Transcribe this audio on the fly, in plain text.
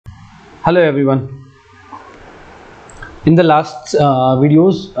Hello everyone. In the last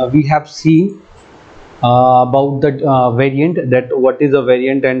videos we have seen about the variant, that what is a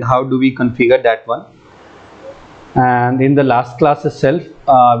variant and how do we configure that one. And in the last class itself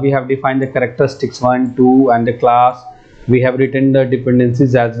we have defined the characteristics 1, 2 and the class. We have written the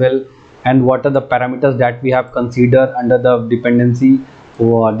dependencies as well, and what are the parameters that we have considered under the dependency.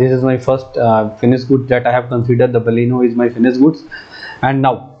 This is my first finished goods that I have considered. The Baleno is my finished goods. And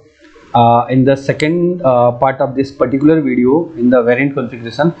now in the second part of this particular video, in the variant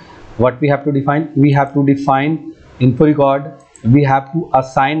configuration, what we have to define, we have to define info record. We have to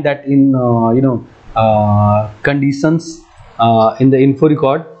assign that in conditions in the info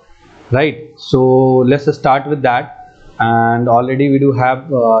record, right? So let's start with that. And already we do have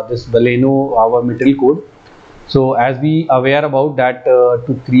this Baleno, our material code. So as we aware about that,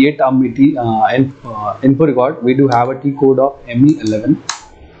 to create a info record, we do have a T code of ME11.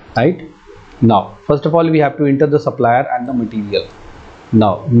 Right now, first of all, we have to enter the supplier and the material.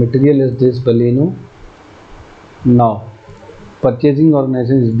 Now material is this Baleno. Now purchasing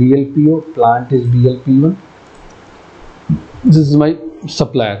organization is BLPO, plant is BLP1. This is my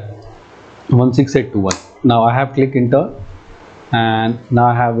supplier 16821. Now I have click enter, and now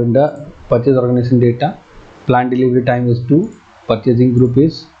I have in the purchase organization data, plant delivery time is 2, purchasing group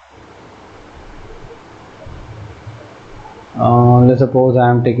is let's suppose I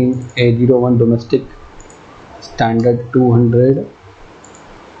am taking A01 domestic, standard 200,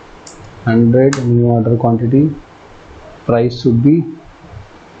 100, new order quantity, price should be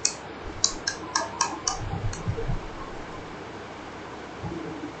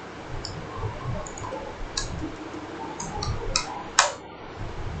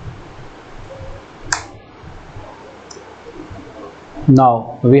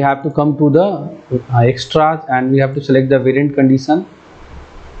now we have to come to the extras, and we have to select the variant condition.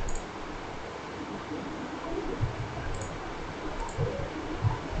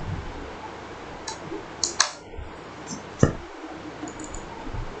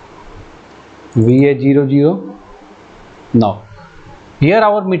 VA00. Now here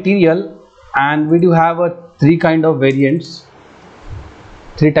our material, and we do have three types of variants.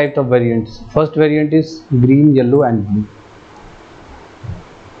 First variant is green, yellow and blue.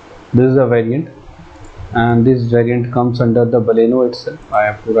 This is a variant, and this variant comes under the Baleno itself. I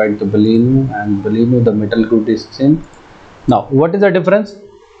have to write the Baleno, and Baleno, the metal good is same. Now what is the difference?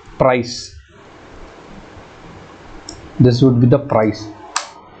 Price. This would be the price.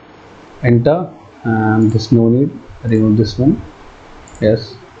 Enter, and this no need, remove this one.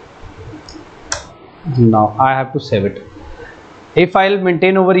 Yes. Now I have to save it. If I'll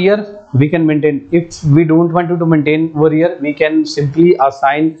maintain over here, we can maintain. If we don't want to maintain over here, we can simply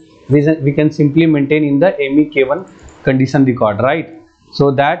assign, we can simply maintain in the MEK1 condition record, right?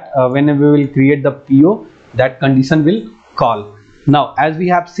 So that when we will create the PO, that condition will call. Now as we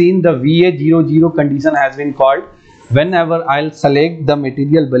have seen, the VA00 condition has been called whenever I'll select the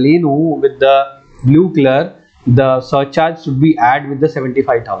material Baleno with the blue color. The surcharge should be add with the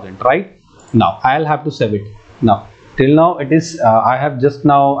 75,000, right? Now I'll have to save it. Now till now it is I have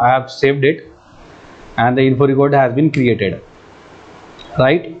saved it, and the info record has been created,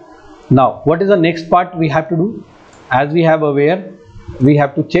 right? Now what is the next part we have to do? As we have aware, we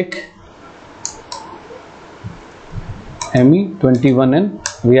have to check ME21N.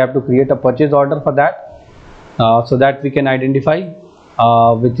 We have to create a purchase order for that, so that we can identify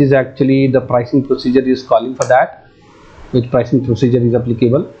which is actually the pricing procedure is calling for that, which pricing procedure is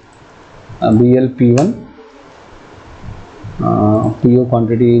applicable. BLP1, PO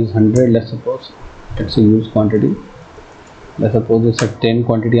quantity is 100, let's suppose it's a used quantity. Let's suppose it's a 10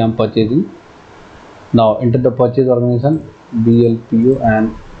 quantity I'm purchasing. Now enter the purchase organization BLPO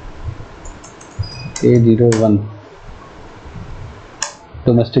and A01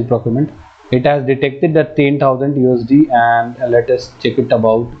 domestic procurement. It has detected the 10,000 USD, and let us check it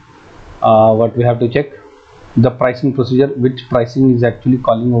about what we have to check, the pricing procedure, which pricing is actually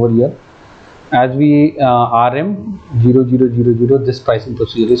calling over here. As we RM0000, this pricing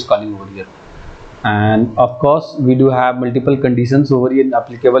procedure is calling over here. And of course we do have multiple conditions over here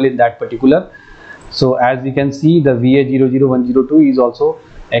applicable in that particular. So as we can see, the VA00102 is also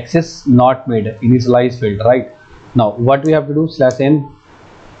access not made, initialize field, right? Now what we have to do, /n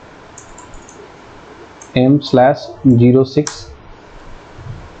m/06,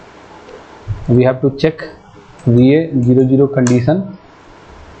 we have to check VA00 condition,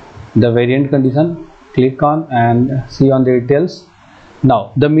 the variant condition. Click on and see on the details.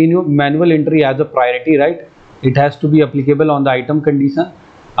 Now the manual entry has a priority, right? It has to be applicable on the item condition,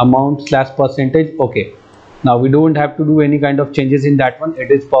 amount/percentage. Okay, now we don't have to do any kind of changes in that one.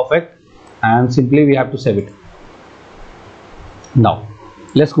 It is perfect. and simply we have to save it. Now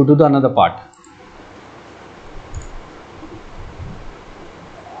let's go to the another part.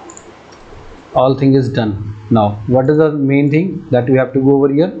 All thing is done. Now what is the main thing that we have to go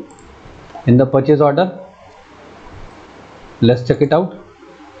over here in the purchase order? Let's check it out.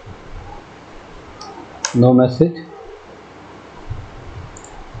 No message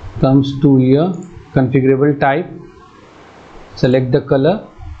comes to here. Configurable type, select the color.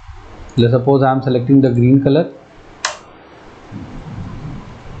 Let's suppose I am selecting the green color.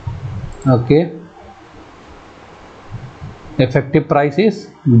 Okay, effective price is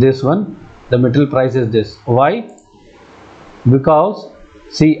this one, the material price is this. Why? Because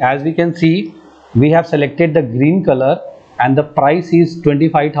see, as we can see, we have selected the green color and the price is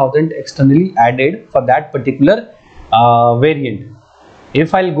 25,000 externally added for that particular variant.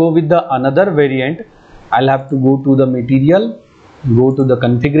 If I'll go with the another variant, I'll have to go to the material, go to the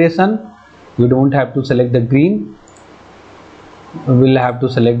configuration. We don't have to select the green, we'll have to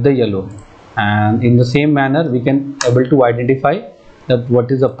select the yellow, and in the same manner we can able to identify that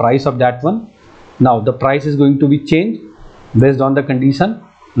what is the price of that one. Now the price is going to be changed based on the condition.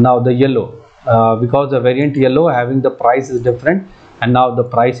 Now the yellow, because the variant yellow having the price is different, and now the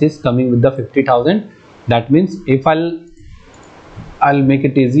price is coming with the 50,000. That means if I'll make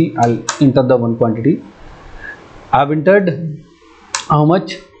it easy, I'll enter the one quantity. I've entered how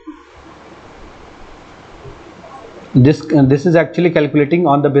much. This is actually calculating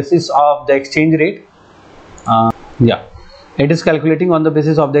on the basis of the exchange rate. Yeah, it is calculating on the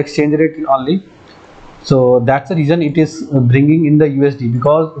basis of the exchange rate only. So that's the reason it is bringing in the USD.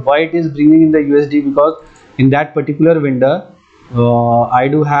 Because why it is bringing in the USD? Because in that particular vendor, I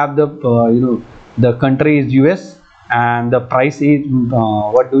do have the the country is US and the price is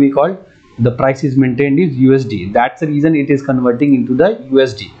what do we call, the price is maintained is USD. That's the reason it is converting into the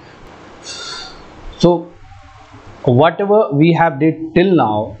USD. So whatever we have did till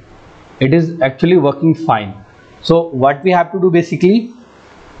now, it is actually working fine. So what we have to do basically,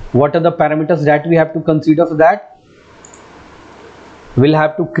 what are the parameters that we have to consider for that? We'll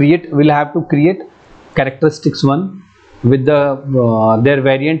have to create characteristics one with the their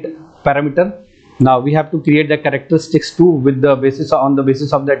variant parameter. Now we have to create the characteristics 2 with the basis on the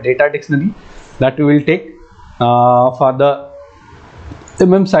basis of the data dictionary that we will take. For the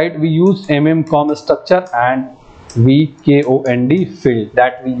MM side, we use MM structure and VKOND field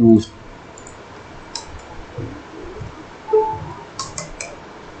that we used.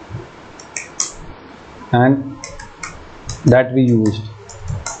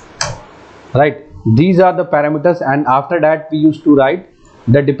 Right, these are the parameters, and after that we used to write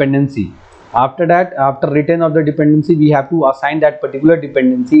the dependency. After that, after return of the dependency, we have to assign that particular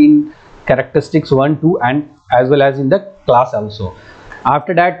dependency in characteristics 1, 2 and as well as in the class also.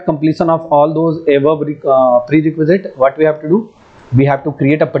 After that, completion of all those above prerequisite, what we have to do, we have to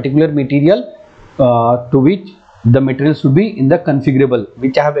create a particular material to which the material should be in the configurable,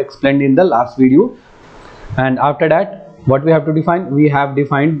 which I have explained in the last video. And after that, what we have to define, we have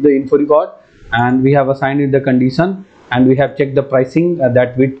defined the info record and we have assigned it the condition, and we have checked the pricing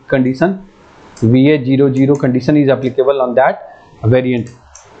that with condition VA00 condition is applicable on that variant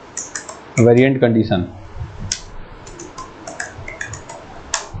condition.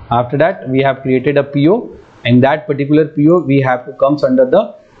 After that, we have created a PO. In that particular PO, we have to comes under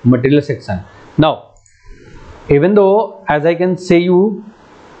the material section. Now, even though as I can say you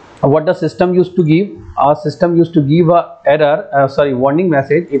what the system used to give, our system used to give a error, warning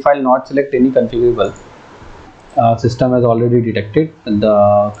message if I'll not select any configurable. System has already detected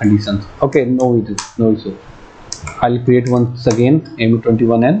the conditions. Okay, no issue. I'll create once again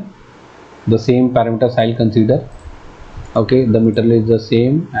ME21N. The same parameters I'll consider. Okay, the material is the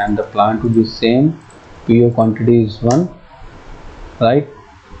same and the plant will be same. PO quantity is 1, right?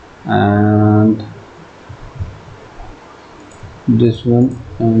 And this one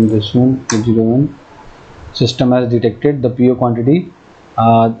and this one is 01. System has detected the PO quantity.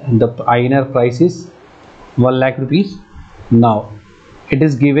 The INR price is 1 lakh rupees. Now it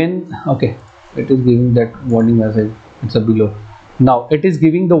is given, okay, it is giving that warning message, it's a below. Now it is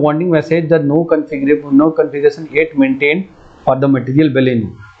giving the warning message that no configuration yet maintained for the material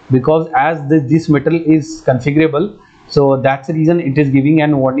below, because as this material is configurable, so that's the reason it is giving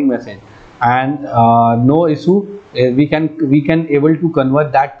an warning message. And no issue, we can able to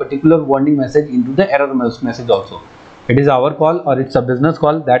convert that particular warning message into the error message also. It is our call, or it's a business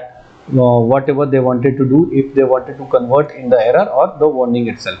call, that whatever they wanted to do, if they wanted to convert in the error or the warning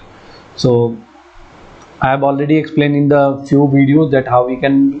itself. So I have already explained in the few videos that how we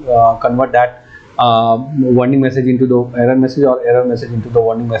can convert that warning message into the error message or error message into the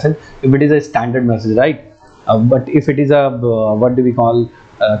warning message if it is a standard message, right? But if it is a what do we call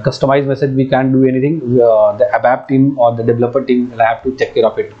customized message, we can't do anything. The ABAP team or the developer team will have to take care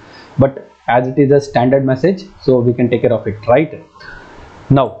of it, but as it is a standard message, so we can take care of it, right?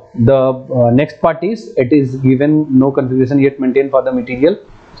 Now the next part is, it is given no configuration yet maintained for the material.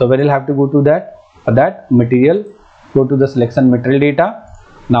 So we will have to go to that, for that material, go to the selection material data.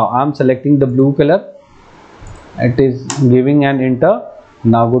 Now I'm selecting the blue color, it is giving an enter.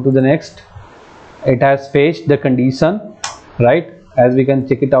 Now go to the next, it has fetched the condition, right? As we can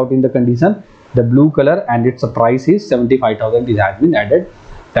check it out in the condition, the blue color and its price is 75,000 is has been added.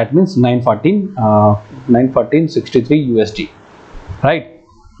 That means 914.63 USD, right?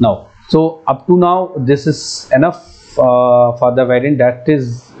 Now, so up to now this is enough for the variant. That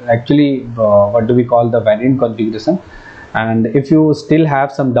is actually what do we call the variant configuration. And if you still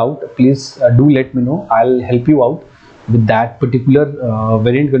have some doubt, please do let me know. I'll help you out with that particular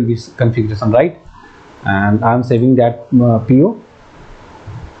variant configuration, right? And I'm saving that PO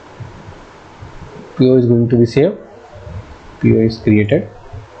is going to be saved, PO is created,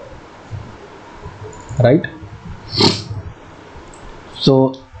 right?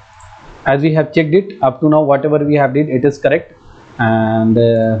 So as we have checked it up to now, whatever we have did, it is correct, and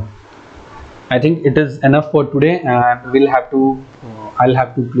I think it is enough for today, and we'll have to I'll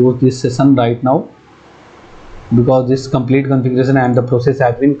have to close this session right now, because this complete configuration and the process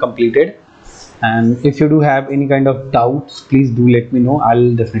has been completed. And if you do have any kind of doubts, please do let me know.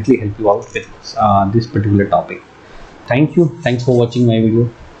 I'll definitely help you out with this particular topic. Thank you. Thanks for watching my video.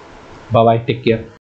 Bye bye. Take care.